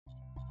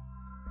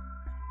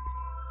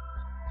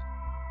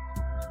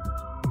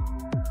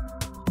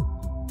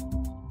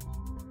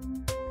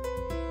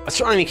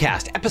Astronomy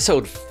Cast,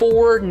 episode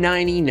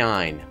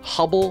 499,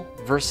 Hubble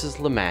versus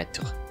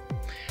Lemaitre.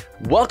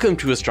 Welcome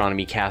to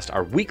Astronomy Cast,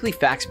 our weekly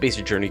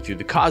facts-based journey through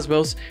the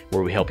cosmos,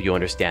 where we help you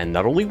understand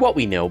not only what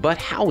we know, but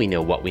how we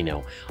know what we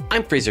know.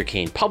 I'm Fraser,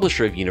 Cain,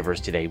 publisher of Universe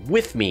Today.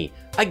 With me,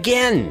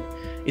 again,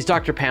 is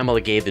Dr.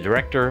 Pamela, the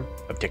Director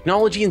of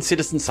Technology and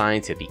Citizen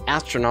Science at the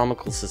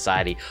Astronomical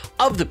Society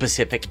of the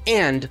Pacific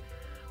and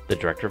the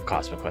Director of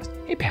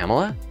CosmoQuest. Hey,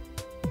 Pamela.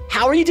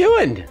 How are you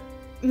doing?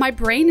 My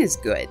brain is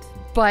good,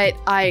 but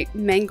I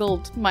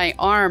mangled my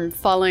arm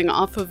falling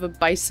off of a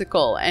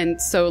bicycle.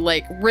 And so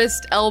like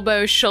wrist,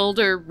 elbow,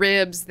 shoulder,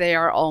 ribs, they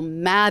are all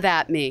mad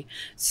at me.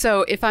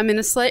 So if I'm in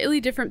a slightly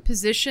different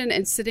position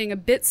and sitting a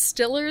bit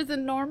stiller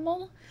than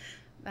normal,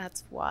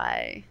 that's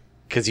why.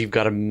 Because you've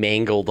got a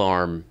mangled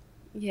arm.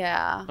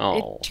 Yeah.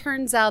 Oh. It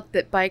turns out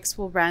that bikes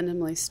will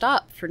randomly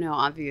stop for no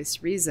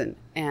obvious reason.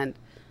 And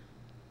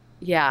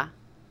yeah.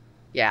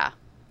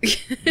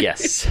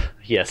 Yes,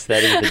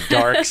 that is the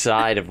dark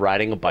side of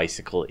riding a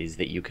bicycle, is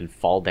that you can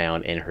fall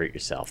down and hurt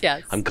yourself.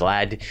 Yes. I'm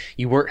glad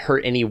you weren't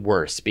hurt any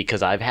worse,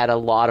 because I've had a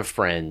lot of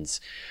friends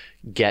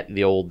get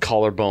the old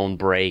collarbone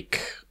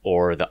break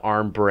or the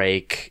arm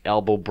break,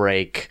 elbow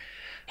break,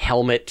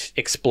 helmet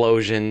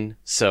explosion.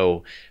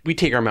 So we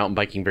take our mountain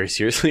biking very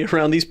seriously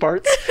around these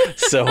parts.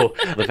 So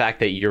the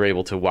fact that you're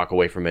able to walk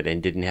away from it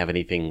and didn't have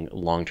anything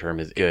long-term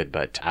is good,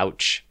 but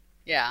ouch.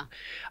 Yeah.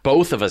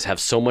 Both of us have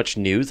so much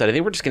news that I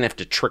think we're just going to have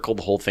to trickle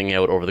the whole thing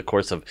out over the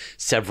course of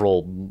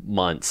several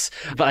months.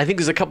 But I think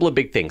there's a couple of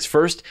big things.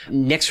 First,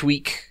 next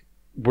week,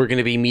 we're going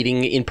to be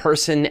meeting in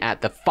person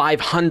at the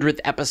 500th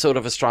episode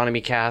of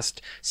Astronomy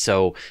Cast.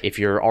 So if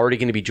you're already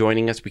going to be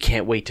joining us, we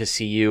can't wait to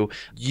see you.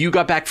 You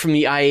got back from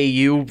the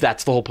IAU.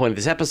 That's the whole point of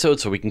this episode,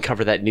 so we can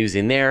cover that news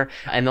in there.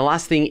 And the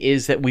last thing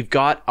is that we've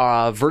got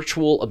a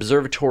virtual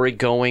observatory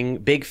going.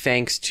 Big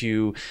thanks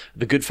to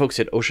the good folks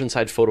at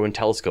Oceanside Photo and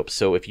Telescope.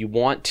 So if you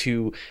want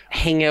to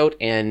hang out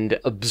and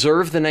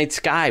observe the night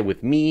sky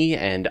with me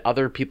and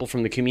other people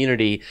from the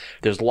community,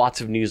 there's lots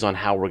of news on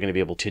how we're going to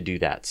be able to do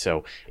that.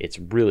 So it's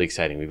really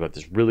exciting. We've got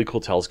this really cool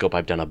telescope.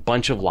 I've done a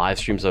bunch of live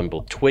streams on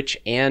both Twitch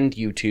and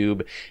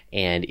YouTube,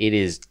 and it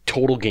is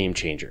total game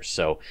changer.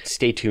 So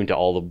stay tuned to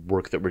all the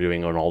work that we're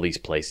doing on all these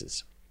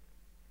places.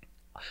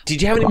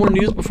 Did you have any more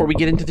news before we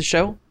get into the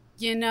show?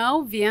 You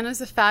know, Vienna's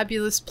a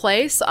fabulous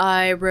place.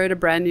 I rode a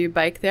brand new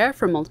bike there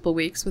for multiple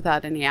weeks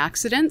without any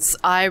accidents.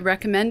 I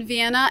recommend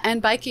Vienna and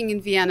biking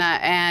in Vienna,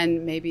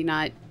 and maybe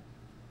not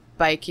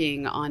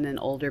biking on an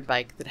older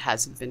bike that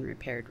hasn't been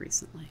repaired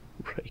recently.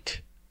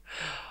 Right.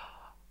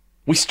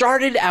 We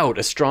started out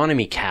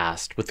Astronomy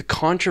Cast with the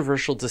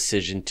controversial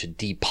decision to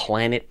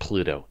deplanet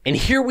Pluto. And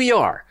here we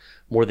are,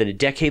 more than a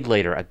decade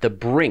later, at the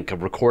brink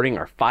of recording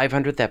our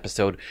 500th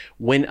episode,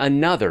 when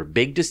another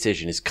big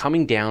decision is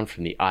coming down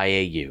from the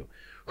IAU.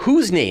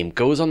 Whose name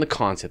goes on the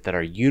concept that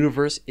our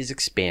universe is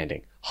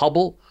expanding?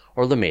 Hubble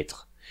or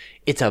Lemaitre?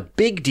 It's a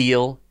big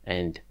deal,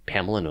 and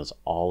Pamela knows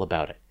all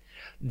about it.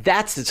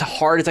 That's as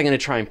hard as I'm going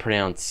to try and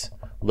pronounce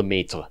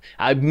Lemaitre.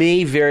 I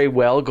may very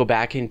well go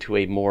back into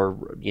a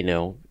more,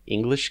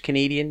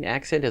 English-Canadian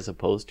accent as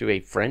opposed to a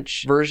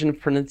French version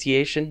of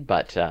pronunciation,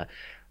 but,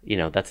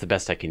 that's the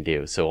best I can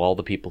do. So all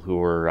the people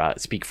who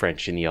speak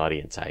French in the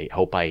audience, I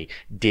hope I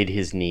did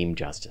his name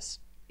justice.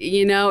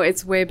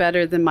 It's way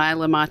better than my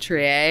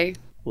Lemaitre.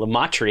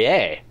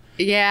 Lemaitre?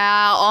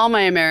 Yeah, all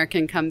my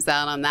American comes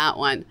out on that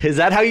one. Is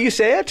that how you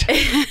say it?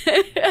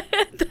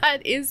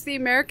 That is the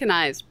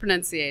Americanized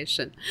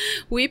pronunciation.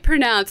 We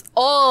pronounce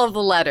all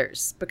the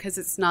letters because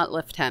it's not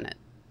lieutenant.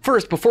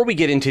 First, before we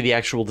get into the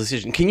actual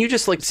decision, can you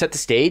just set the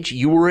stage?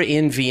 You were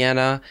in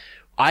Vienna.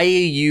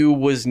 IAU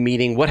was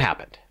meeting. What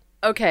happened?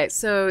 Okay,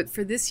 so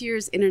for this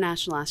year's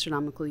International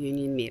Astronomical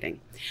Union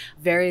meeting,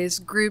 various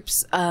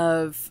groups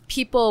of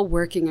people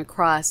working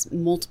across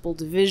multiple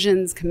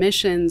divisions,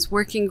 commissions,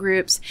 working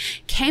groups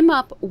came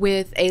up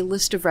with a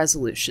list of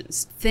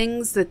resolutions,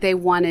 things that they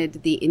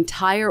wanted the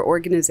entire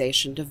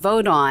organization to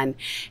vote on,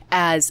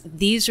 as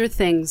these are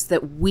things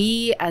that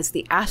we as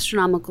the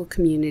astronomical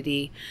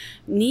community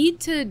need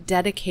to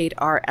dedicate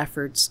our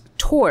efforts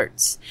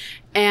towards.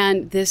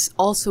 And this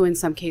also in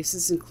some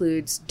cases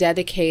includes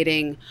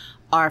dedicating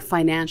our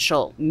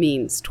financial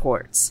means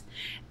towards.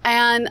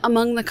 And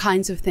among the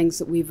kinds of things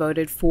that we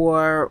voted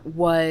for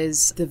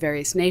was the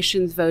various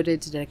nations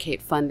voted to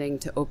dedicate funding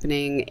to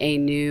opening a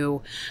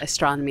new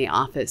astronomy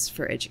office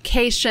for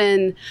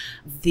education.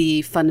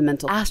 The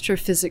fundamental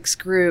astrophysics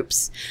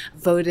groups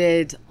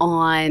voted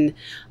on,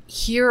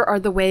 here are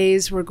the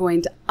ways we're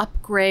going to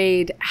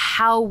upgrade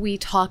how we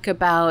talk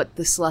about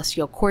the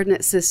celestial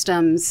coordinate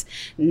systems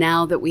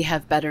now that we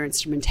have better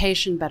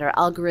instrumentation, better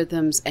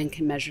algorithms, and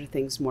can measure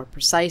things more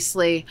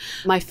precisely.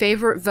 My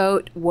favorite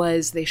vote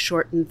was they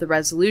shortened the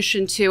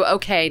resolution to,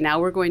 okay, now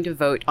we're going to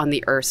vote on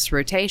the Earth's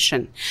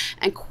rotation.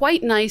 And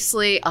quite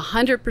nicely,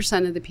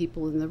 100% of the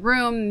people in the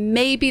room,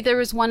 maybe there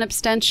was one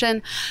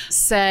abstention,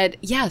 said,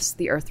 yes,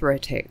 the Earth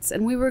rotates.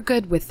 And we were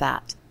good with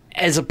that.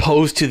 As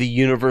opposed to the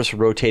universe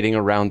rotating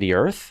around the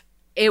Earth?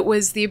 It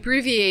was the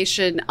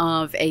abbreviation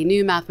of a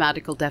new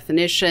mathematical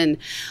definition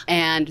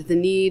and the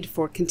need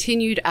for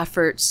continued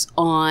efforts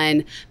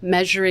on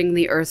measuring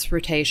the Earth's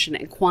rotation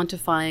and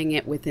quantifying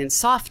it within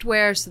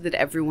software so that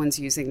everyone's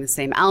using the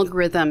same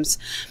algorithms.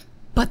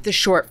 But the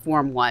short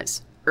form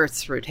was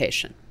Earth's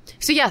rotation.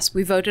 So yes,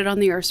 we voted on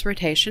the Earth's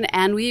rotation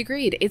and we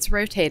agreed it's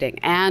rotating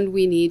and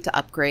we need to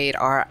upgrade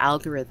our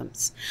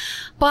algorithms.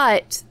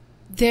 But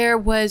there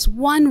was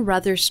one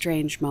rather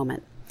strange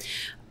moment.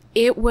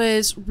 It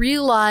was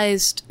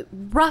realized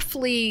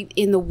roughly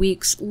in the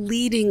weeks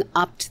leading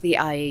up to the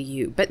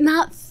IAU, but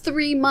not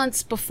 3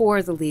 months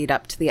before the lead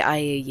up to the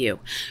IAU,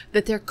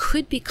 that there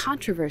could be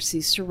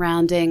controversies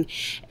surrounding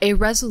a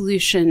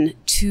resolution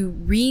to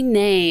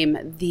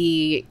rename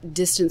the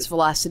distance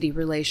velocity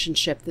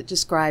relationship that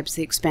describes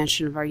the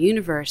expansion of our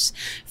universe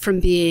from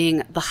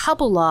being the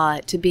Hubble law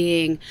to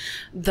being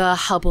the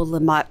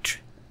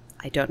Hubble-Lemaitre,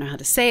 I don't know how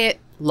to say it,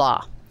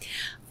 law.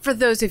 For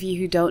those of you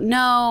who don't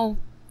know,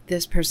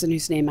 this person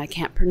whose name I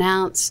can't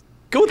pronounce.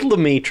 Go with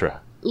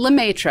Lemaitre.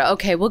 Lemaitre.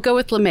 Okay, we'll go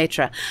with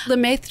Lemaitre.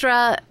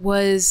 Lemaitre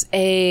was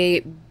a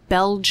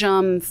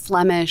Belgium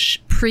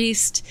Flemish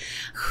priest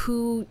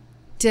who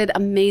did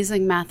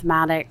amazing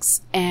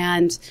mathematics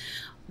and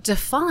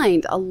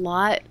defined a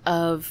lot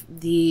of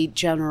the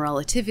general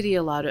relativity,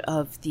 a lot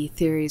of the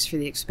theories for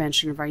the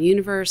expansion of our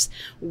universe,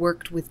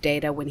 worked with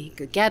data when he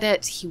could get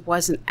it. He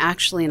wasn't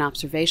actually an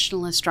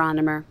observational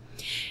astronomer.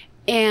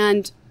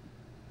 And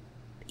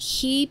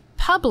he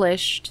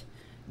published,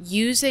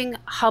 using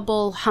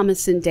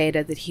Hubble-Lemaitre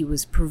data that he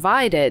was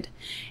provided,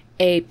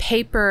 a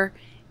paper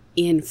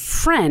in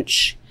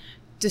French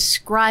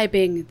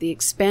describing the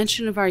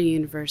expansion of our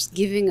universe,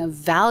 giving a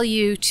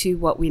value to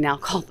what we now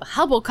call the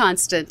Hubble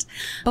constant,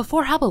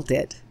 before Hubble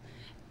did.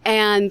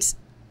 And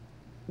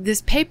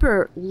this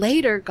paper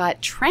later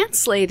got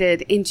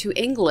translated into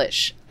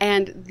English,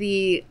 and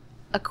the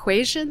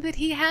equation that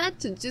he had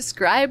to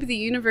describe the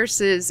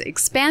universe's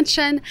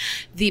expansion,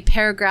 the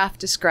paragraph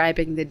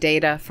describing the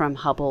data from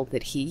Hubble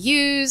that he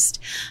used,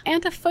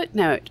 and a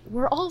footnote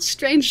were all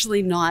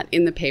strangely not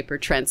in the paper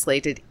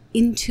translated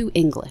into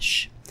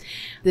English.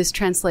 This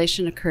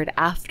translation occurred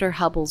after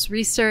Hubble's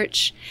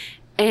research,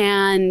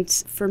 and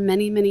for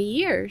many, many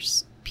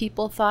years,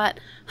 people thought,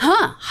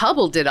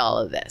 Hubble did all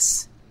of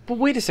this. But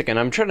wait a second,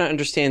 I'm trying to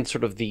understand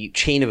sort of the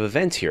chain of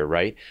events here,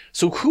 right?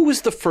 So who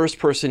was the first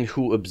person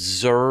who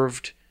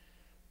observed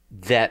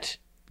that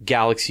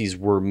galaxies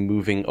were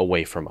moving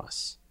away from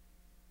us?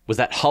 Was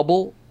that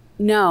Hubble?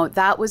 No,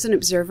 that was an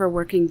observer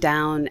working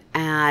down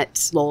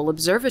at Lowell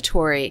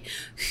Observatory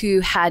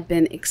who had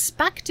been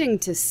expecting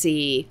to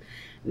see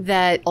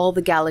that all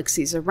the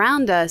galaxies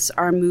around us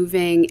are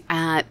moving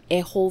at a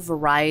whole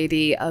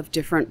variety of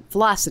different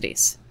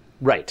velocities.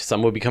 Right.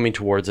 Some would be coming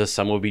towards us,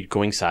 some would be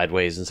going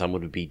sideways, and some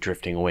would be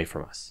drifting away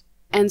from us.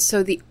 And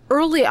so the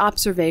early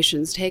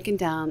observations taken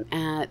down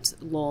at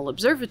Lowell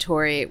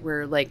Observatory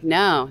were like,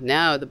 no,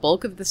 the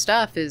bulk of the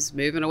stuff is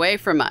moving away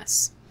from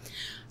us.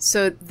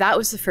 So that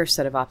was the first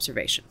set of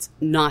observations,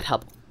 not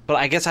Hubble. But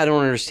I guess I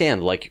don't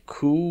understand, like,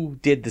 who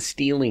did the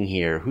stealing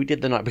here? Who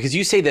did the not? Because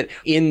you say that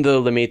in the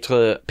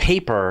Lemaitre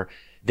paper,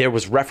 there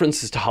was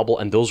references to Hubble,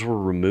 and those were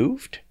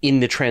removed in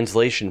the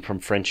translation from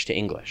French to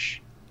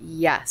English.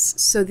 Yes.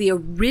 So the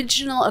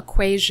original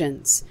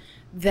equations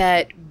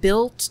that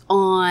built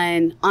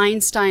on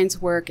Einstein's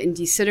work and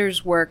de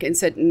Sitter's work and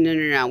said,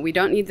 no, we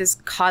don't need this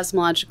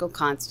cosmological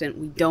constant.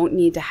 We don't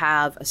need to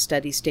have a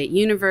steady state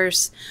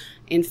universe.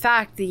 In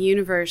fact, the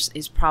universe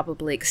is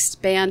probably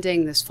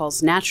expanding. This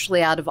falls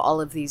naturally out of all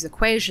of these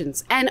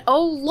equations. And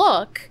oh,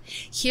 look,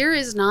 here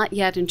is not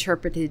yet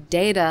interpreted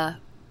data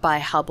by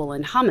Hubble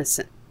and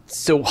Lemaitre.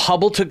 So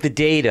Hubble took the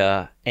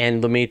data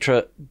and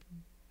Lemaitre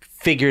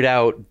figured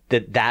out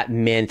that that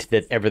meant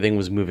that everything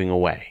was moving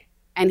away.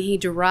 And he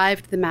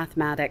derived the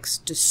mathematics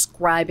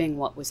describing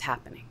what was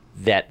happening.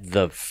 That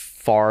the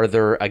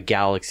farther a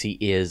galaxy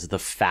is, the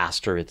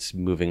faster it's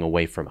moving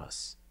away from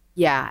us.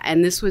 Yeah,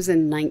 and this was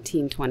in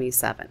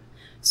 1927,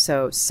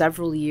 so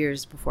several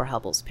years before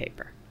Hubble's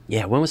paper.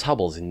 Yeah, when was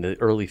Hubble's? In the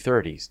early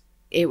 30s?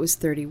 It was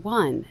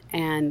 31,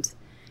 and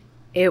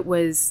it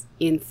was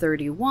in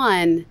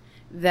 31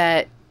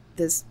 that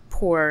this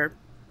poor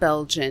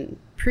Belgian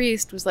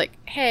priest was like,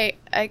 hey,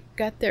 I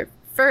got there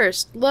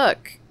first.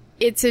 Look,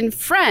 it's in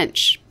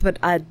French, but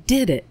I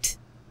did it.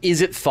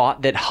 Is it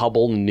thought that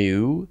Hubble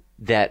knew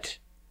that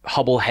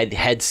Hubble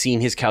had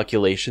seen his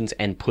calculations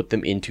and put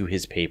them into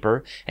his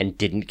paper and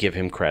didn't give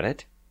him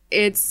credit?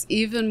 It's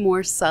even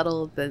more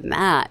subtle than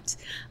that.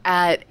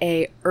 At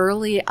a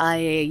early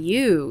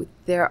IAU,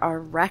 there are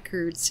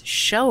records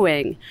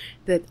showing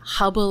that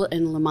Hubble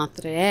and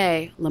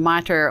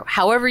Lemaitre,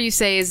 however you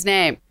say his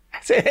name.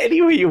 Say it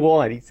any way you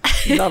want.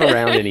 He's not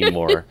around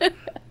anymore.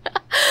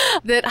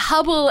 That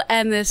Hubble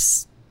and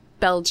this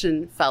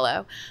Belgian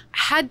fellow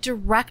had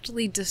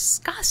directly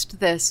discussed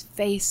this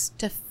face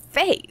to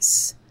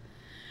face.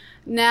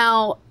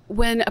 Now,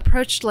 when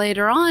approached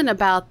later on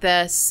about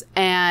this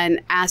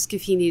and asked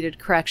if he needed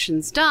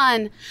corrections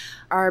done,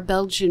 our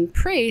Belgian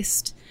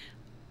priest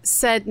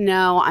said,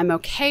 no, I'm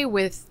okay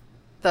with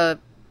the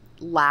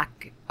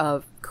lack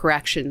of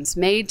corrections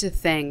made to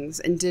things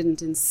and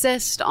didn't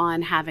insist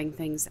on having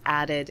things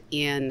added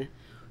in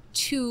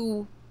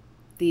to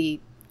the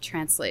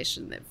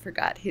translation that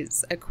forgot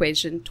his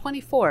equation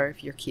 24,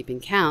 if you're keeping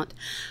count,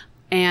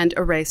 and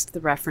erased the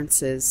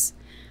references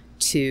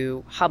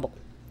to Hubble.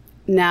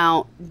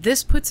 Now,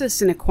 this puts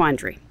us in a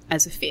quandary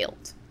as a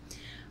field.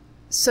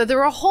 So there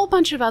were a whole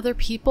bunch of other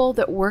people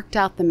that worked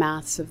out the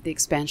maths of the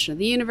expansion of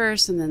the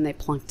universe, and then they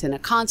plunked in a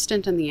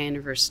constant and the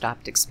universe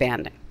stopped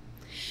expanding.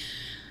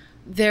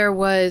 There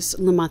was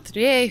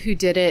Lemaitre who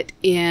did it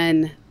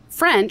in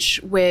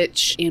French,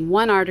 which in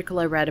one article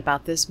I read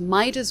about this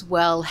might as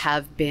well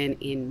have been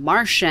in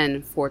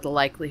Martian for the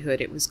likelihood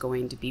it was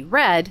going to be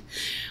read.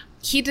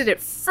 He did it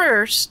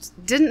first,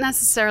 didn't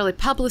necessarily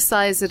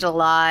publicize it a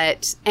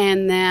lot,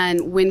 and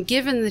then when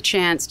given the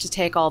chance to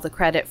take all the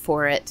credit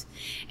for it,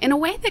 in a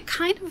way that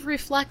kind of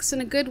reflects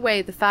in a good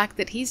way the fact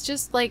that he's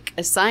just like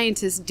a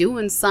scientist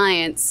doing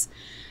science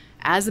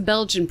as a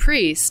Belgian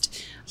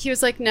priest, he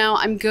was like, no,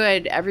 I'm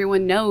good.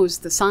 Everyone knows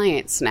the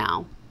science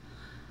now.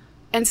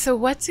 And so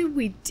what do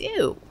we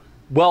do?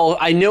 Well,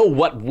 I know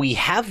what we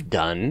have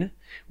done,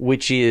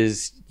 which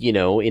is,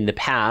 in the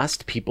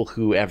past, people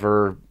who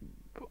ever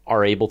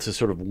are able to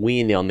sort of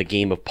win on the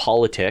game of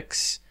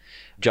politics,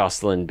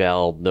 Jocelyn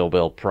Bell,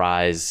 Nobel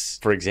Prize,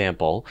 for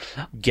example,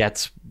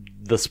 gets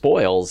the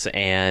spoils.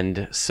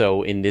 And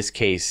so in this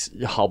case,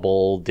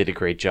 Hubble did a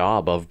great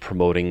job of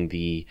promoting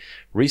the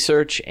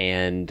research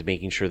and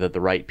making sure that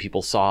the right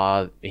people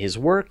saw his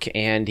work,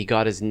 and he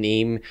got his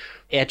name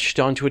etched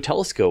onto a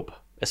telescope,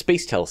 a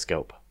space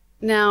telescope.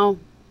 Now,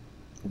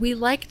 we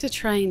like to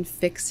try and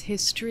fix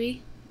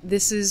history.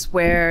 This is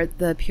where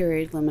the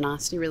period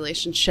luminosity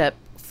relationship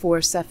for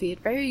Cepheid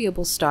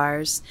variable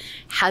stars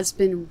has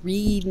been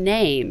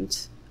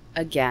renamed.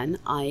 Again,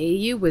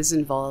 IAU was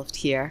involved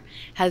here,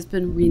 has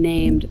been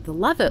renamed the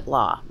Leavitt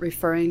Law,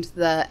 referring to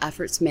the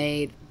efforts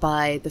made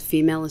by the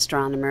female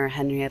astronomer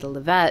Henrietta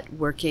Leavitt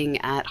working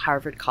at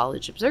Harvard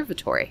College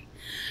Observatory.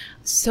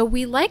 So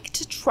we like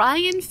to try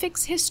and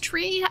fix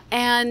history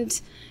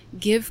and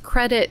give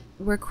credit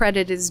where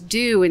credit is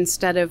due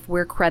instead of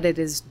where credit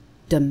is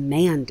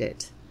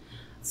demanded.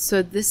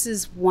 So this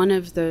is one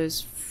of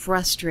those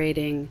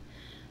frustrating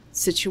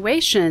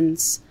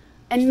situations,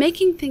 and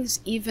making things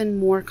even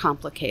more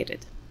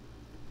complicated,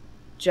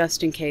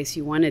 just in case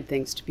you wanted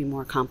things to be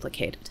more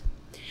complicated.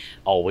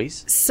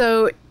 Always.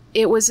 So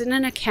it was in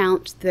an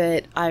account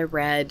that I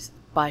read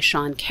by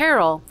Sean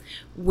Carroll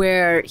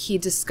where he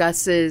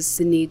discusses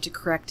the need to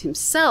correct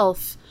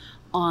himself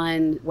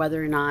on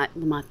whether or not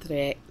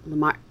Lemaitre,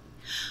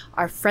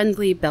 our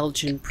friendly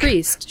Belgian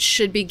priest,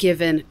 should be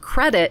given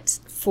credit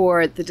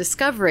for the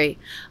discovery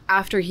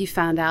after he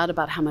found out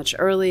about how much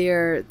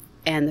earlier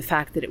and the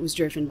fact that it was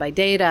driven by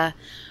data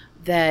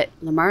that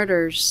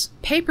Lemaitre's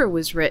paper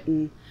was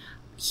written.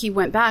 He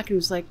went back and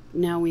was like,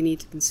 no, we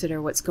need to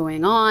consider what's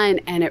going on,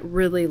 and it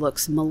really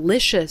looks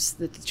malicious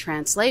that the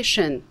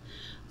translation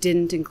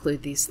didn't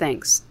include these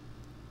things.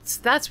 So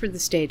that's where the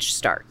stage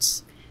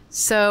starts.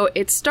 So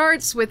it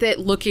starts with it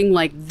looking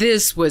like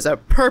this was a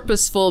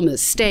purposeful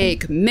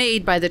mistake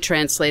made by the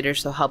translator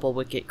so Hubble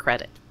would get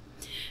credit.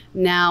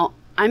 Now,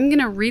 I'm going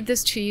to read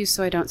this to you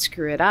so I don't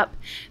screw it up.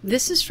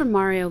 This is from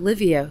Mario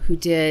Livio, who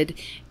did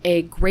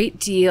a great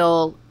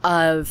deal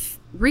of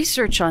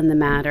research on the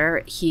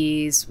matter.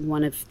 He's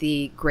one of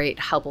the great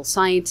Hubble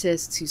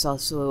scientists. He's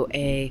also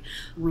a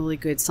really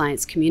good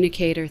science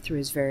communicator through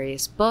his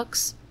various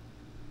books.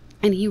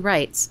 And he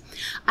writes,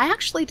 I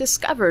actually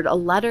discovered a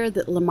letter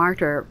that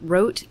Lemaitre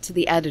wrote to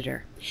the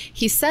editor.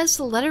 He says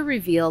the letter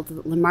revealed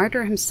that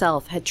Lemaitre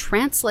himself had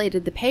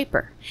translated the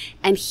paper,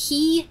 and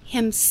he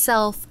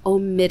himself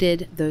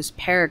omitted those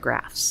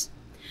paragraphs.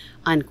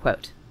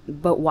 Unquote.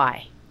 But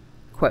why?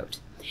 Quote,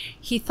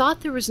 he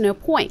thought there was no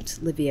point,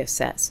 Livio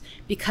says,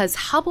 because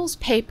Hubble's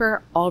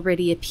paper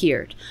already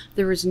appeared.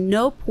 There was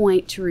no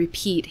point to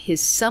repeat his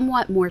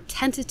somewhat more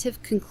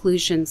tentative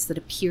conclusions that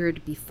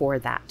appeared before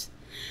that.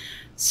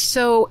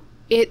 So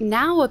it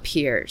now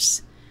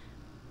appears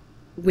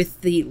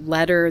with the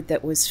letter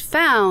that was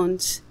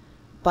found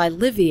by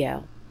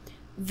Livio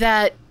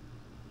that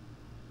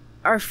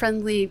our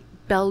friendly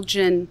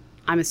Belgian,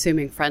 I'm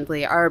assuming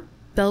friendly, our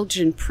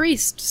Belgian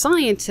priest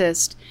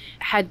scientist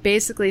had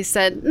basically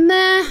said,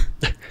 nah,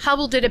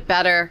 Hubble did it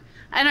better.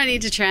 I don't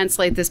need to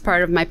translate this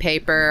part of my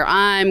paper.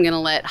 I'm going to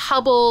let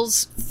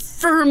Hubble's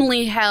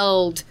firmly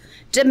held,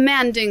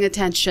 demanding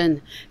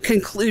attention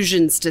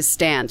conclusions to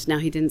stand. Now,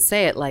 he didn't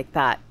say it like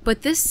that,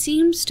 but this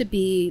seems to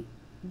be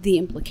the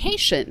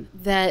implication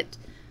that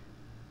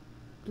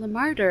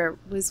Lemaitre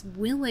was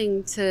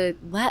willing to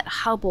let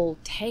Hubble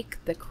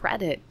take the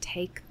credit,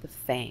 take the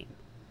fame,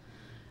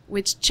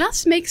 which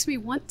just makes me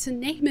want to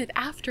name it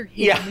after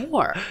him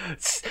more.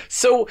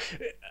 So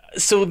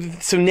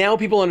now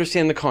people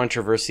understand the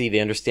controversy. They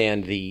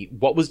understand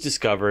what was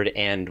discovered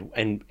and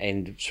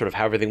sort of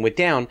how everything went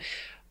down.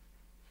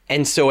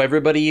 And so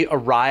everybody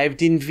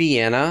arrived in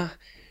Vienna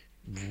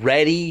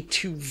ready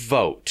to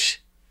vote.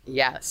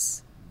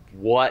 Yes.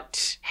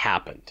 What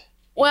happened?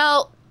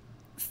 Well,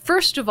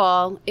 First of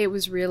all, it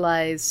was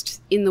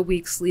realized in the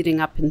weeks leading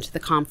up into the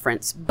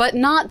conference, but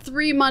not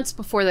 3 months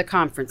before the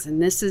conference,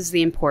 and this is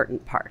the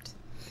important part,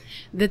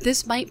 that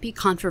this might be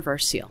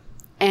controversial.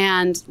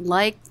 And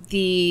like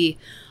the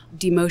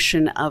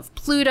demotion of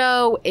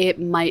Pluto, it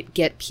might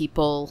get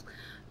people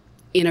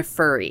in a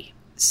furry.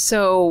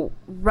 So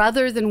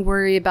rather than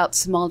worry about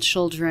small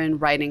children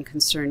writing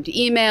concerned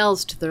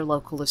emails to their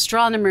local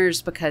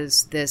astronomers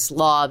because this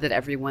law that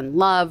everyone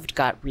loved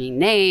got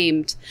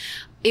renamed,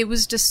 it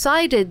was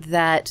decided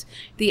that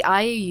the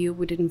IAU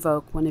would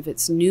invoke one of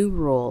its new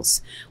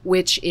rules,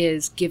 which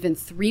is given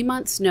 3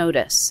 months'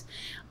 notice,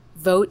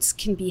 votes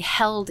can be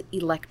held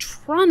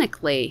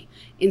electronically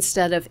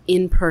instead of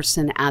in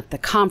person at the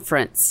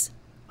conference.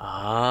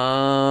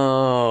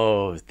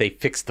 Oh, they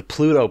fixed the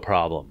Pluto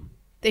problem.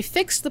 They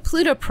fixed the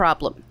Pluto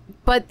problem.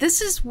 But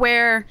this is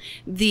where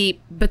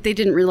but they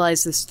didn't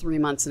realize this 3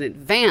 months in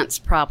advance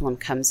problem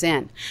comes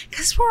in.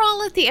 Because we're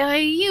all at the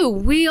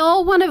IAU. We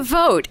all want to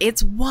vote.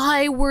 It's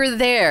why we're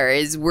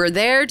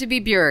there to be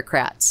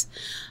bureaucrats.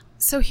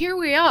 So here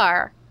we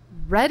are,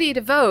 ready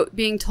to vote,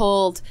 being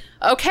told,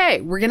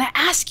 okay, we're going to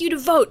ask you to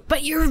vote,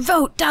 but your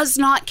vote does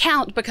not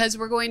count because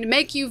we're going to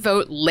make you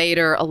vote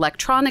later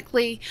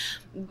electronically.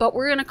 But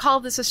we're going to call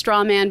this a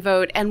straw man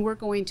vote, and we're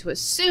going to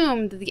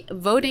assume that the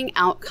voting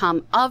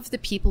outcome of the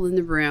people in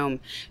the room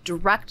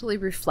directly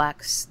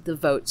reflects the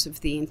votes of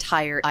the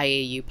entire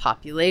IAU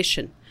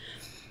population.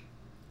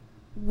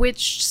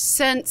 Which,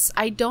 since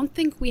I don't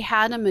think we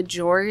had a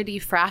majority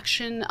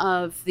fraction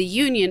of the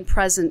union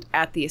present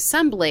at the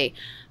assembly,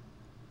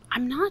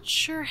 I'm not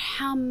sure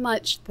how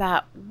much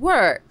that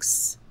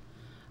works.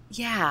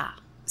 Yeah.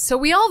 So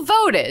we all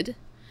voted.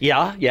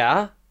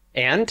 Yeah.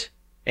 And?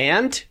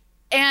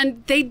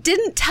 And they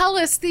didn't tell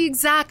us the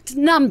exact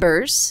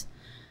numbers,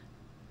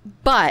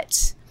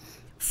 but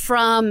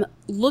from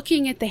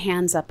looking at the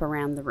hands up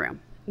around the room,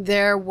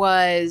 there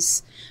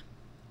was,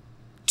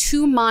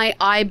 to my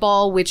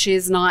eyeball, which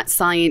is not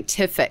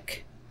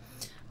scientific,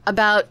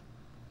 about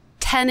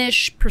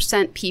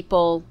 10-ish%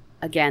 people,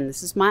 again,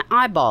 this is my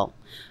eyeball,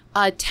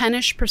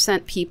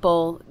 10-ish%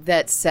 people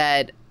that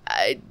said,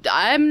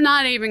 I'm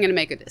not even going to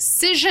make a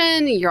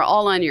decision, you're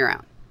all on your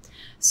own.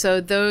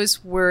 So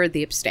those were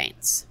the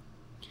abstains.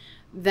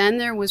 Then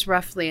there was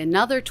roughly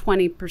another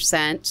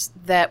 20%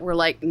 that were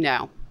like,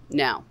 no,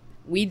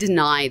 we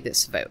deny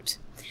this vote.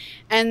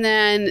 And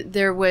then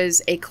there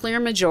was a clear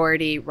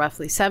majority,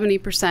 roughly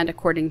 70%,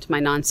 according to my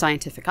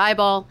non-scientific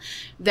eyeball,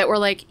 that were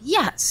like,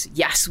 yes,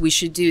 we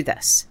should do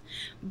this.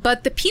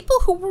 But the people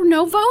who were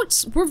no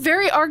votes were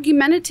very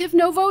argumentative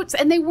no votes,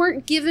 and they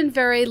weren't given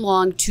very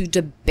long to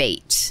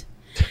debate.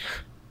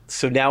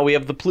 So now we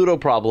have the Pluto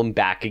problem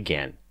back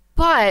again.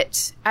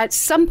 But at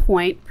some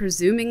point,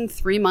 presuming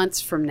 3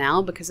 months from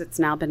now, because it's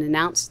now been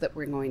announced that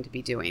we're going to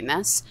be doing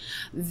this,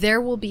 there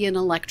will be an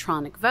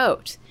electronic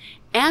vote.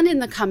 And in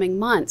the coming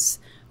months,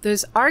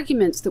 those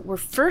arguments that were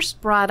first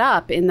brought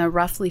up in the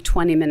roughly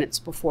 20 minutes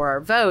before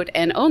our vote,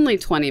 and only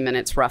 20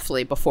 minutes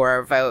roughly before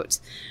our vote,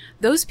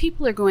 those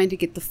people are going to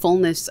get the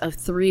fullness of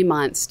 3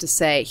 months to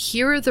say,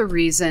 here are the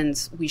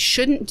reasons we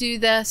shouldn't do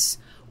this,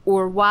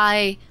 or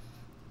why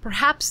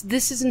perhaps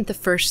this isn't the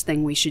first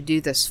thing we should do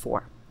this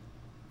for.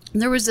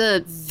 There was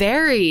a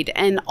varied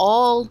and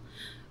all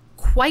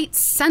quite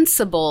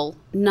sensible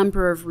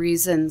number of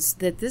reasons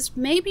that this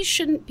maybe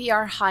shouldn't be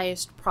our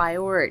highest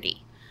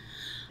priority.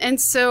 And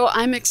so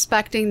I'm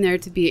expecting there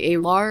to be a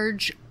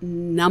large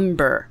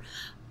number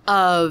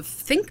of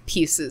think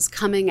pieces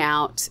coming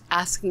out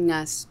asking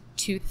us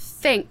to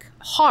think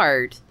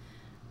hard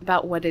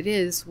about what it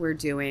is we're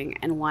doing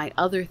and why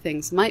other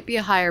things might be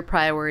a higher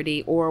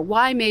priority, or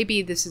why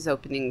maybe this is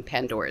opening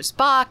Pandora's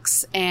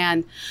box.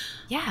 And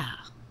yeah.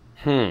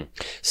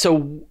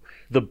 So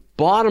the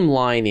bottom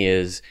line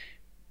is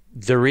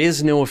there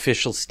is no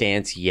official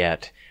stance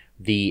yet.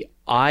 The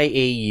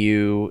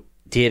IAU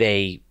did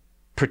a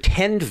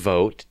pretend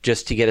vote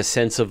just to get a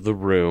sense of the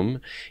room.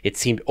 It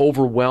seemed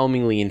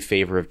overwhelmingly in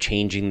favor of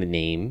changing the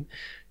name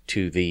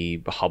to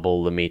the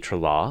Hubble-Lemaitre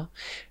Law.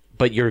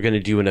 But you're going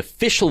to do an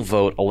official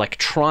vote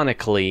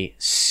electronically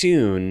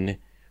soon,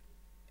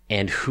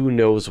 and who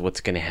knows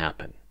what's going to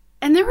happen.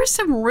 And there were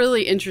some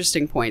really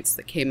interesting points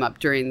that came up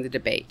during the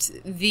debate.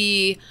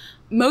 The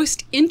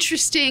most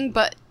interesting,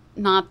 but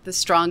not the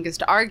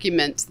strongest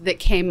argument that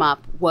came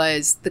up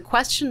was the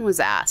question was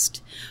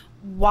asked,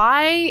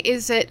 why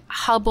is it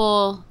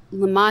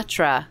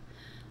Hubble-Lemaitre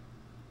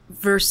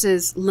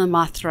versus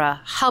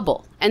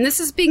Lemaitre-Hubble? And this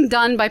is being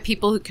done by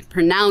people who can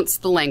pronounce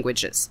the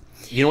languages.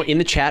 You know, in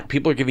the chat,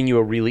 people are giving you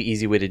a really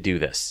easy way to do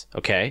this,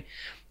 okay?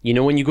 You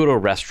know when you go to a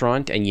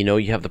restaurant and you know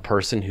you have the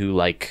person who,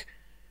 like,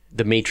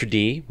 the maitre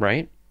d',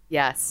 right?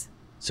 Yes.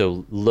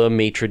 So le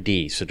maitre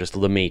d', so just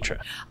Lemaitre.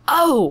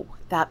 Oh,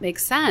 that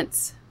makes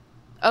sense.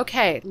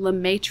 Okay,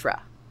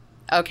 Lemaitre.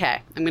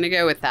 Okay, I'm going to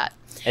go with that.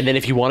 And then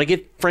if you want to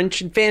get French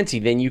and fancy,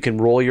 then you can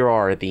roll your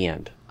R at the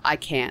end. I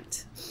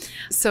can't.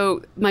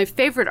 So my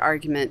favorite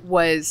argument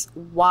was,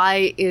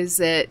 why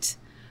is it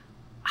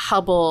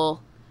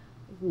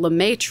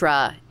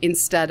Hubble-Lemaitre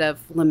instead of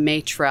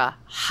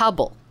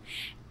Lemaitre-Hubble?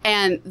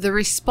 And the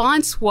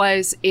response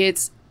was,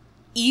 it's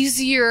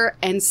easier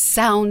and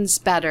sounds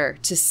better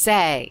to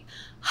say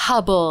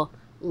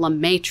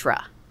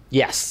Hubble-Lemaitre.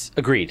 Yes,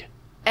 agreed.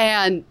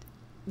 And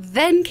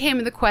then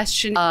came the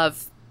question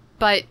of,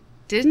 but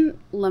didn't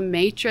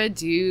Lemaitre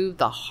do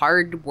the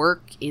hard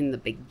work in the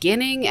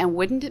beginning? And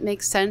wouldn't it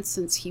make sense,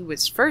 since he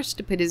was first,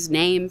 to put his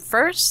name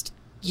first?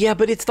 Yeah,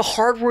 but it's the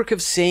hard work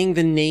of saying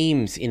the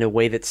names in a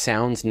way that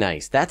sounds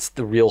nice. That's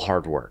the real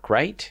hard work,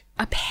 right?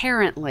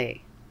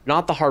 Apparently.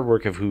 Not the hard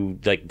work of who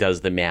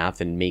does the math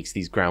and makes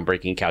these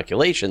groundbreaking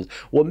calculations.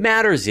 What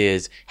matters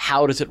is,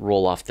 how does it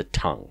roll off the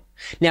tongue?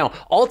 Now,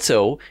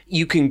 also,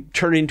 you can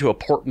turn it into a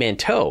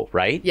portmanteau,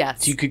 right?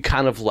 Yes. So you could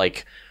kind of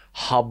like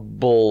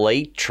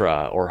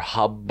Hubble-Lemaitre or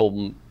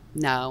Hubble...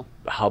 No.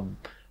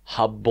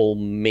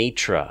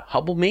 Hubble-Lemaitre.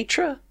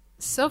 Hubble-Lemaitre?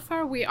 So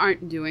far, we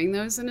aren't doing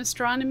those in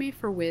astronomy,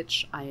 for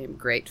which I am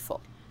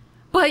grateful.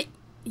 But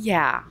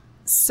yeah,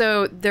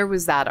 so there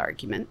was that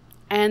argument.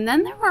 And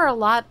then there were a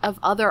lot of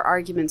other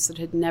arguments that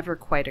had never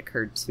quite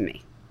occurred to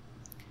me.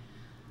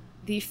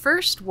 The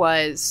first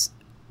was,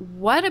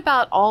 what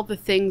about all the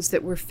things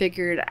that were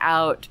figured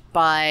out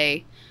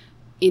by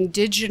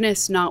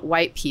indigenous, not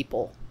white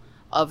people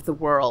of the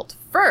world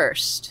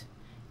first,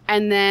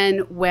 and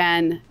then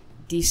when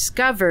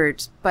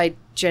discovered by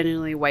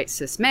generally white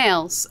cis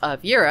males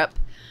of Europe,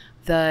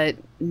 the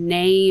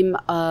name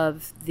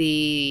of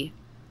the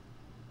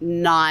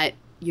not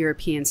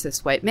European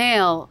cis white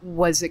male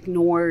was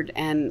ignored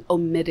and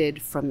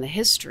omitted from the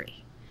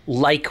history.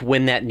 Like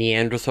when that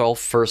Neanderthal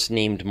first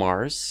named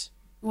Mars?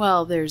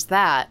 Well, there's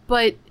that,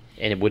 but...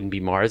 And it wouldn't be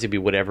Mars, it'd be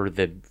whatever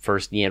the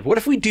first Neanderthal... What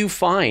if we do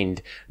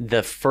find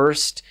the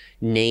first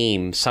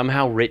name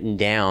somehow written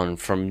down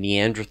from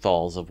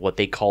Neanderthals of what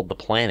they called the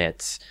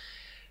planets?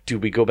 Do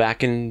we go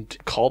back and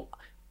call...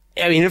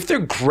 I mean, if they're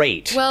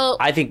great, well,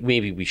 I think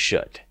maybe we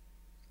should.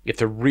 If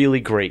they're really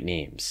great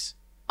names.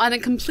 On a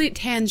complete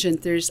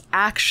tangent, there's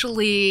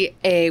actually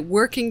a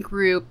working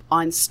group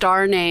on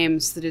star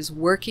names that is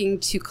working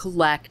to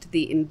collect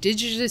the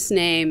indigenous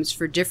names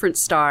for different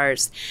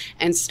stars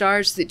and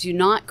stars that do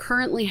not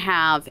currently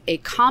have a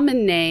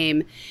common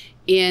name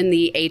in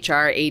the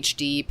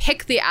HRHD.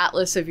 Pick the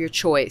atlas of your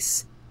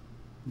choice.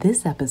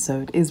 This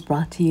episode is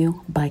brought to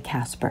you by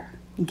Casper.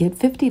 Get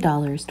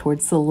 $50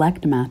 towards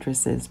select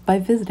mattresses by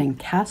visiting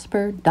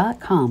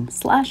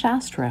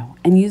casper.com/astro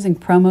and using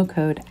promo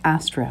code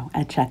ASTRO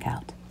at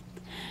checkout.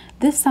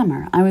 This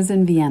summer, I was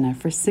in Vienna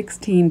for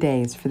 16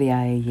 days for the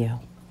IAU.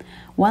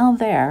 While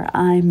there,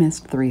 I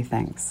missed 3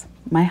 things: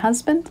 my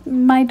husband,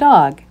 my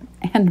dog,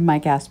 and my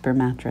Casper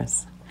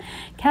mattress.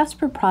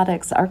 Casper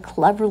products are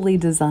cleverly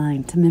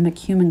designed to mimic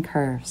human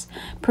curves,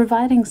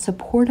 providing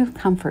supportive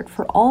comfort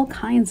for all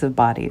kinds of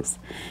bodies,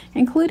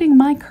 including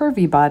my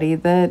curvy body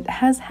that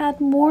has had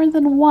more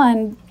than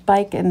one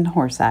bike and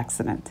horse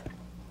accident.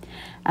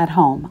 At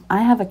home, I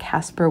have a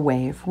Casper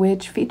Wave,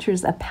 which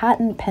features a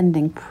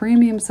patent-pending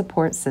premium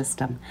support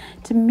system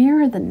to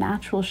mirror the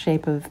natural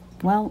shape of,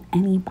 well,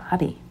 any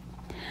body.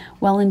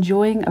 While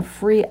enjoying a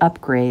free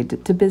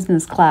upgrade to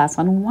business class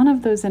on one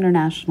of those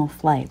international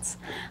flights,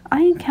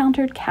 I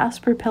encountered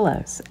Casper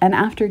pillows, and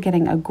after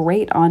getting a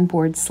great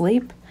onboard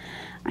sleep,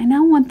 I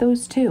now want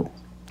those too.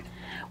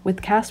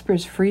 With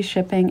Casper's free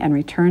shipping and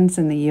returns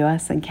in the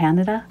US and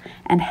Canada,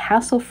 and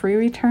hassle-free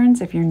returns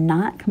if you're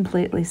not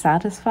completely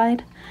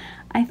satisfied,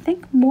 I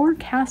think more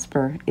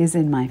Casper is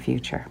in my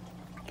future.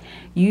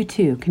 You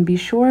too can be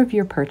sure of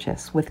your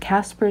purchase with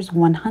Casper's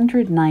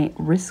 100-night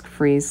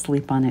risk-free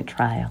Sleep On It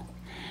trial.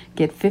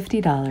 Get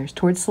 $50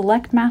 towards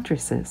select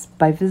mattresses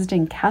by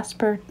visiting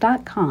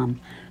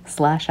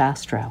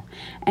casper.com/astro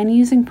and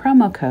using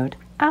promo code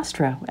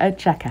ASTRO at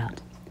checkout.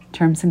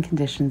 Terms and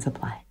conditions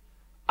apply.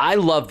 I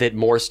love that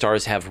more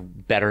stars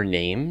have better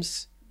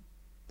names.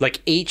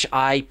 Like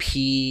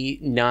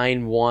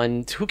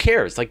HIP91, who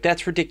cares? Like,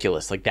 that's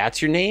ridiculous. Like,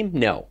 that's your name?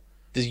 No.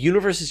 The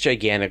universe is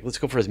gigantic. Let's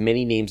go for as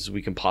many names as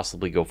we can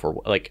possibly go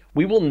for. Like,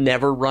 we will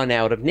never run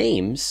out of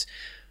names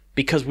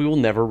because we will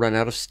never run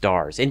out of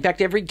stars. In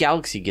fact, every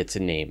galaxy gets a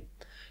name.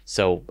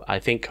 So I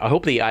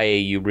hope the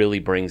IAU really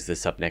brings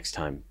this up next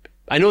time.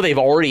 I know they've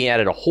already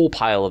added a whole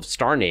pile of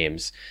star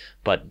names,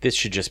 but this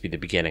should just be the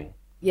beginning.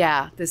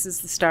 Yeah, this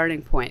is the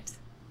starting point.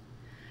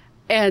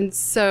 And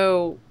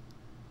so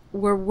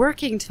we're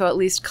working to at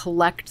least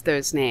collect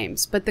those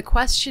names. But the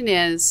question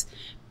is,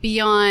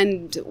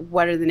 beyond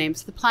what are the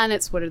names of the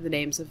planets, what are the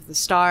names of the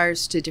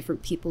stars to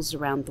different peoples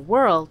around the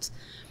world,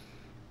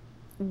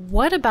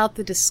 what about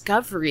the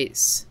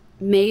discoveries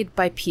made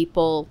by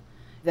people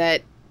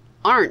that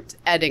aren't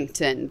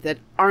Eddington, that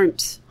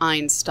aren't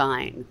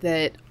Einstein,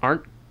 that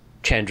aren't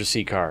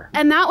Chandrasekhar?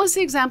 And that was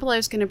the example I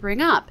was going to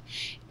bring up,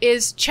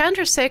 is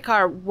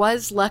Chandrasekhar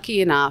was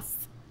lucky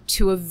enough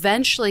to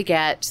eventually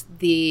get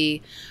the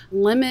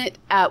limit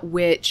at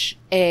which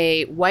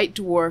a white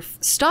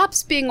dwarf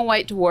stops being a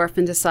white dwarf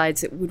and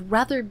decides it would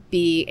rather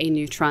be a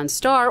neutron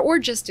star or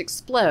just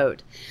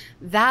explode.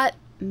 That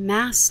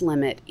mass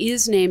limit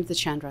is named the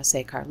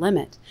Chandrasekhar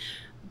limit.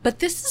 But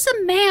this is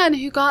a man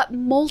who got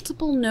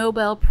multiple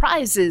Nobel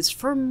Prizes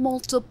for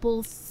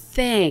multiple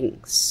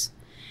things.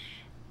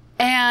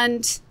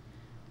 And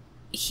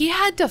he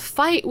had to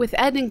fight with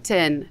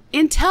Eddington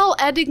until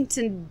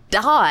Eddington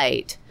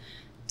died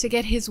to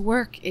get his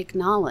work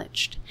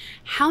acknowledged.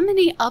 How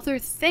many other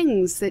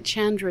things that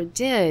Chandra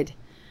did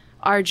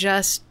are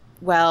just,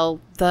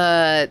 well,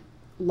 the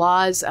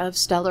laws of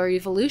stellar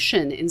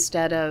evolution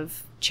instead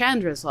of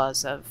Chandra's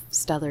laws of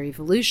stellar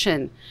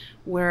evolution,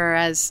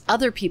 whereas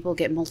other people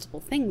get multiple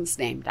things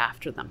named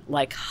after them,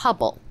 like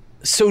Hubble.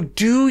 So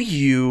do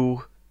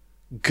you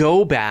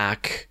go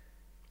back,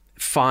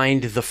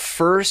 find the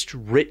first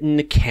written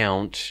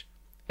account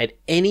at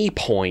any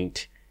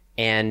point,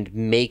 and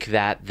make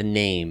that the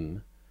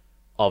name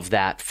of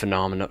that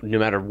phenomenon, no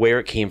matter where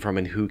it came from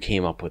and who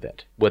came up with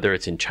it? Whether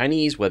it's in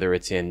Chinese, whether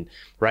it's in,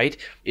 right?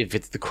 If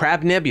it's the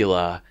Crab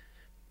Nebula,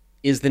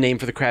 is the name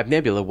for the Crab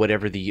Nebula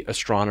whatever the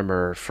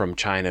astronomer from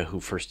China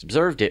who first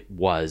observed it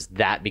was.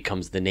 That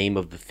becomes the name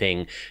of the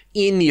thing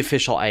in the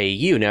official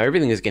IAU. Now,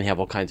 everything is going to have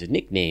all kinds of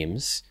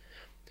nicknames,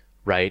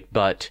 right?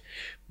 But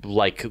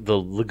like the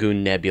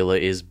Lagoon Nebula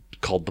is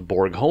called the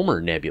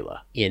Borg-Homer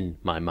Nebula in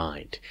my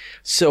mind.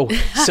 So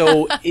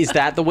is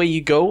that the way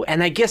you go?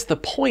 And I guess the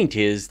point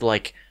is,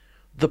 like,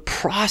 the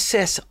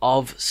process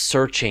of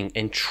searching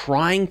and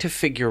trying to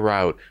figure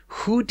out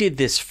who did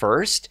this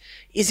first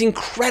is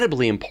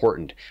incredibly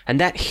important. And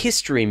that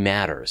history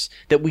matters,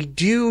 that we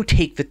do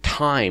take the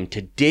time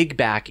to dig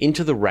back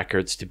into the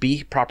records, to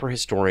be proper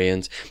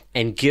historians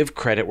and give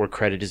credit where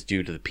credit is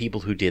due to the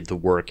people who did the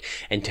work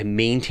and to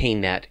maintain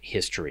that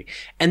history.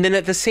 And then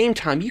at the same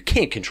time, you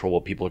can't control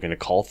what people are going to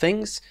call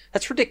things.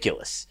 That's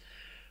ridiculous,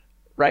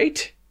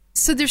 right?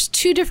 So there's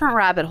two different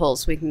rabbit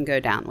holes we can go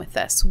down with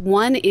this.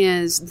 One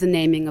is the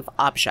naming of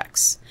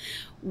objects,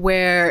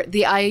 where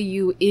the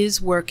IAU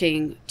is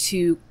working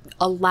to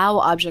allow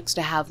objects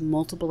to have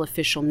multiple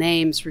official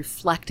names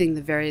reflecting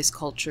the various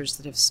cultures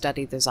that have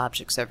studied those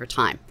objects over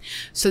time.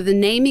 So the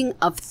naming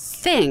of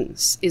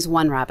things is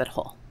one rabbit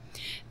hole.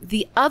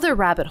 The other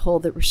rabbit hole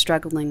that we're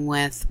struggling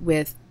with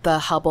the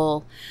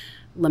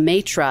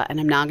Hubble-Lemaitre, and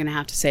I'm now going to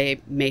have to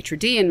say maitre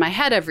d' in my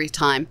head every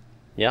time.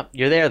 Yep,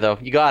 you're there though.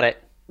 You got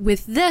it.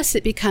 With this,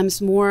 it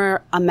becomes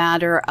more a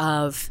matter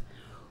of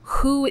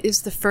who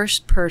is the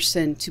first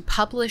person to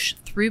publish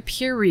through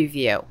peer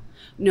review,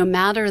 no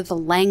matter the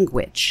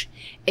language,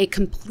 a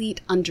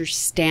complete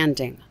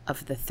understanding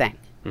of the thing.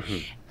 Mm-hmm.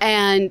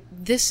 And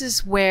this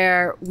is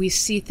where we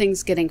see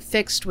things getting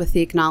fixed with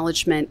the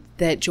acknowledgement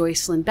that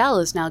Jocelyn Bell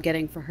is now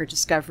getting for her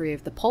discovery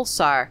of the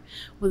pulsar,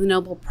 when the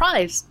Nobel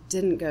Prize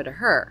didn't go to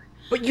her.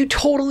 But you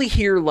totally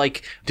hear,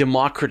 like,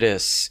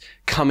 Democritus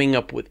coming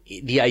up with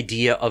the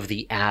idea of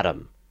the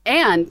atom.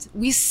 And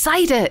we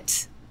cite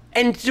it.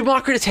 And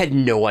Democritus had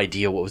no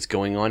idea what was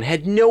going on,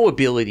 had no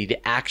ability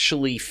to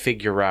actually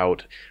figure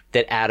out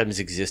that atoms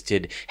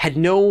existed, had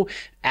no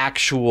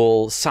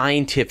actual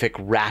scientific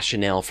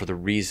rationale for the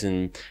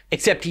reason,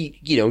 except he,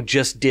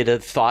 just did a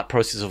thought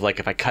process of, like,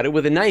 if I cut it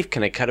with a knife,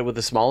 can I cut it with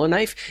a smaller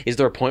knife? Is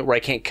there a point where I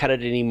can't cut it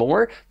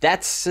anymore?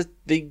 That's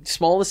the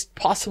smallest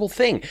possible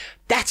thing.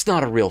 That's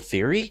not a real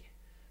theory,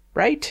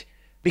 right?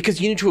 Because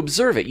you need to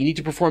observe it. You need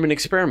to perform an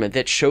experiment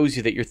that shows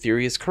you that your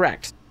theory is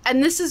correct.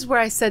 And this is where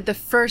I said the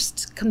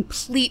first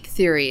complete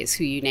theory is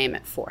who you name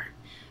it for.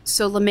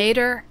 So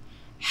Lemaitre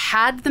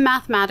had the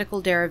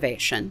mathematical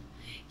derivation.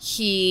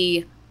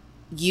 He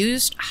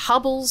used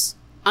Hubble's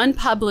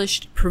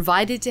unpublished,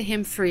 provided to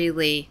him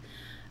freely,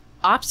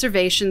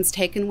 observations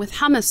taken with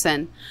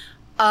Humason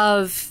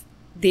of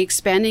the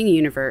expanding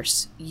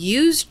universe,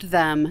 used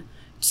them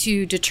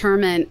to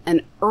determine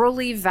an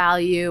early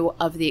value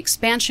of the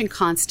expansion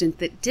constant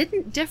that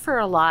didn't differ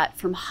a lot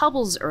from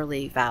Hubble's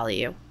early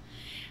value.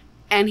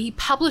 And he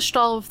published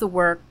all of the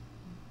work,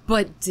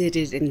 but did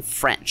it in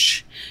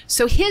French.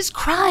 So his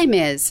crime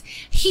is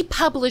he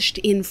published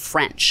in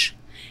French.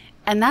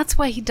 And that's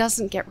why he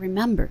doesn't get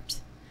remembered.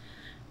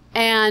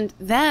 And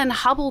then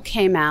Hubble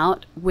came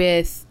out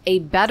with a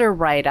better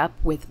write-up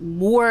with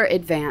more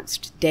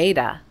advanced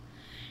data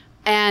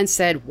and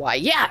said, why,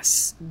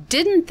 yes.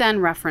 Didn't then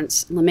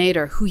reference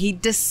Lemaitre, who he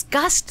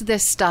discussed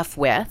this stuff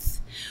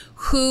with,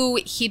 who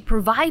he'd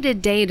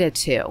provided data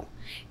to,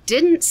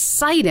 didn't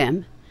cite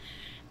him.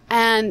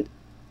 And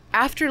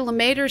after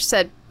Lemaitre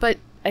said, but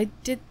I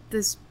did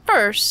this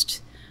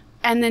first,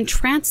 and then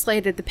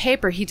translated the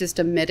paper, he just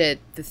omitted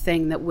the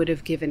thing that would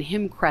have given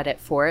him credit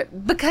for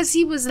it because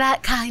he was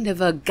that kind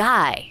of a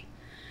guy.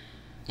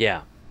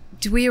 Yeah.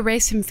 Do we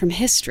erase him from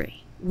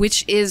history,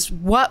 which is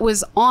what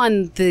was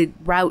on the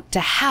route to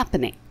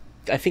happening?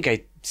 I think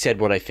I said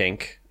what I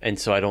think, and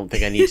so I don't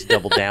think I need to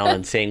double down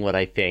on saying what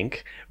I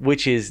think,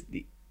 which is,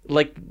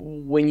 like,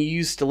 when you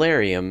use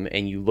stellarium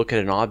and you look at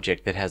an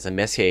object that has a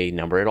Messier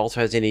number, it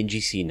also has an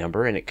NGC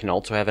number, and it can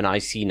also have an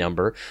IC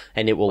number,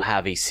 and it will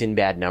have a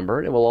Sinbad number,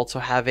 and it will also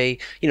have a,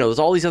 there's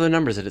all these other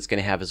numbers that it's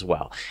going to have as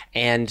well.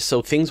 And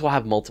so things will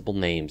have multiple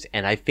names.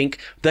 And I think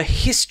the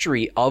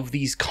history of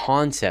these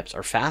concepts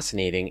are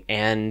fascinating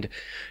and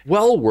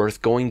well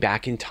worth going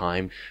back in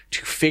time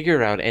to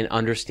figure out and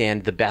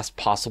understand the best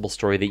possible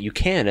story that you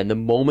can. And the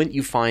moment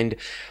you find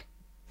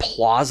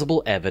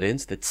plausible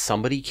evidence that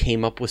somebody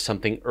came up with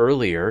something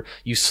earlier,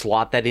 you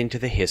slot that into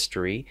the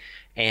history,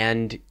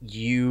 and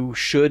you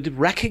should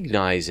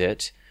recognize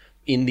it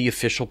in the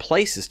official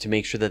places to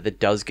make sure that it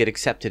does get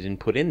accepted and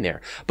put in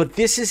there. But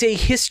this is a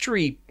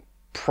history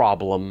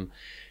problem,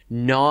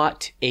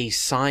 not a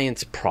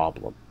science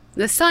problem.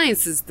 The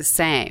science is the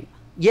same.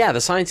 Yeah,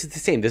 the science is the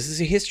same. This is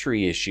a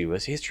history issue,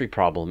 it's a history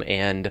problem,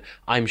 and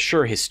I'm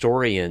sure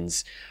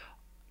historians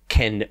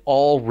can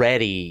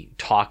already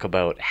talk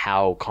about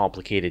how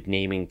complicated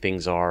naming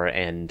things are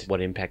and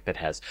what impact that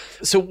has.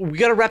 So we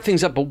got to wrap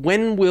things up, but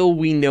when will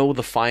we know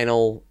the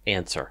final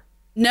answer?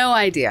 No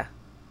idea.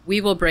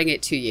 We will bring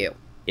it to you.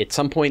 At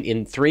some point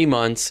in 3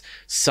 months,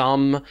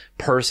 some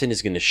person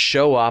is going to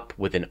show up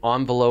with an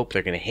envelope.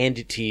 They're going to hand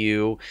it to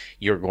you.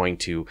 You're going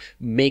to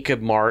make a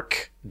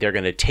mark. They're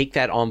going to take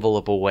that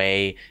envelope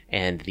away,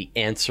 and the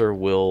answer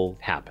will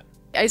happen.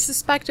 I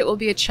suspect it will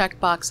be a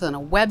checkbox on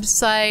a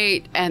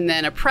website and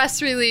then a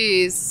press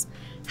release.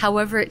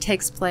 However it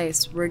takes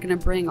place, we're going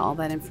to bring all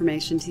that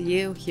information to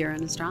you here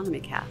on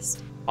Astronomy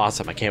Cast.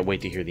 Awesome. I can't wait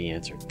to hear the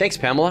answer. Thanks,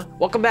 Pamela.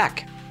 Welcome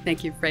back.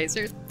 Thank you,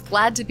 Fraser.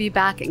 Glad to be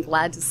back and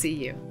glad to see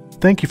you.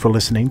 Thank you for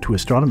listening to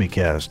Astronomy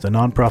Cast, a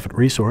nonprofit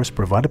resource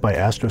provided by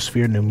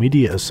Astrosphere New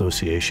Media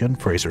Association,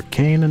 Fraser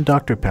Cain, and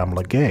Dr.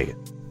 Pamela Gay.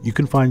 You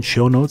can find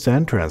show notes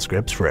and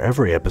transcripts for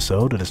every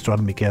episode at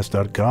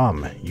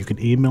astronomycast.com. You can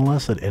email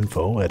us at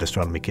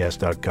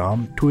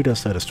info@astronomycast.com, tweet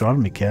us at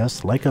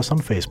astronomycast, like us on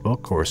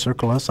Facebook, or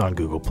circle us on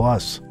Google+.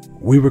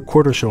 We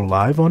record our show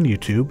live on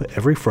YouTube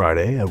every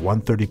Friday at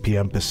 1:30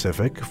 p.m.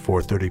 Pacific,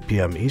 4:30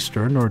 p.m.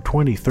 Eastern, or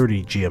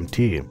 20:30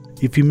 GMT.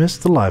 If you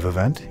missed the live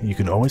event, you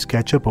can always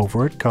catch up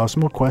over at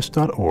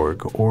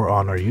cosmoquest.org or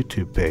on our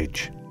YouTube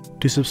page.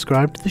 To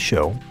subscribe to the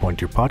show, point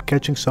to your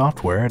podcatching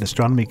software at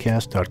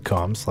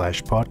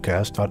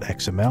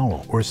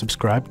astronomycast.com/podcast.xml or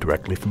subscribe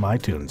directly from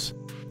iTunes.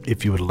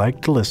 If you would like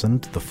to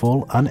listen to the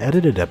full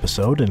unedited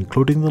episode,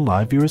 including the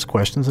live viewers'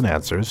 questions and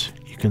answers,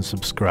 you can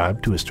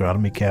subscribe to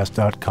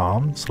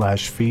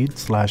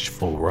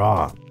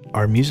astronomycast.com/feed/full-raw.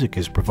 Our music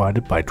is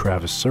provided by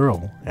Travis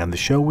Searle, and the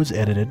show was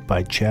edited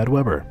by Chad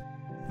Weber.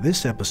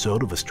 This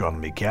episode of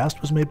Astronomy Cast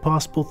was made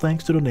possible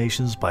thanks to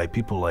donations by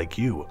people like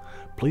you.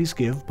 Please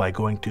give by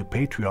going to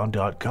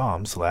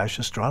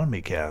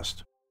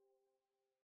patreon.com/astronomycast.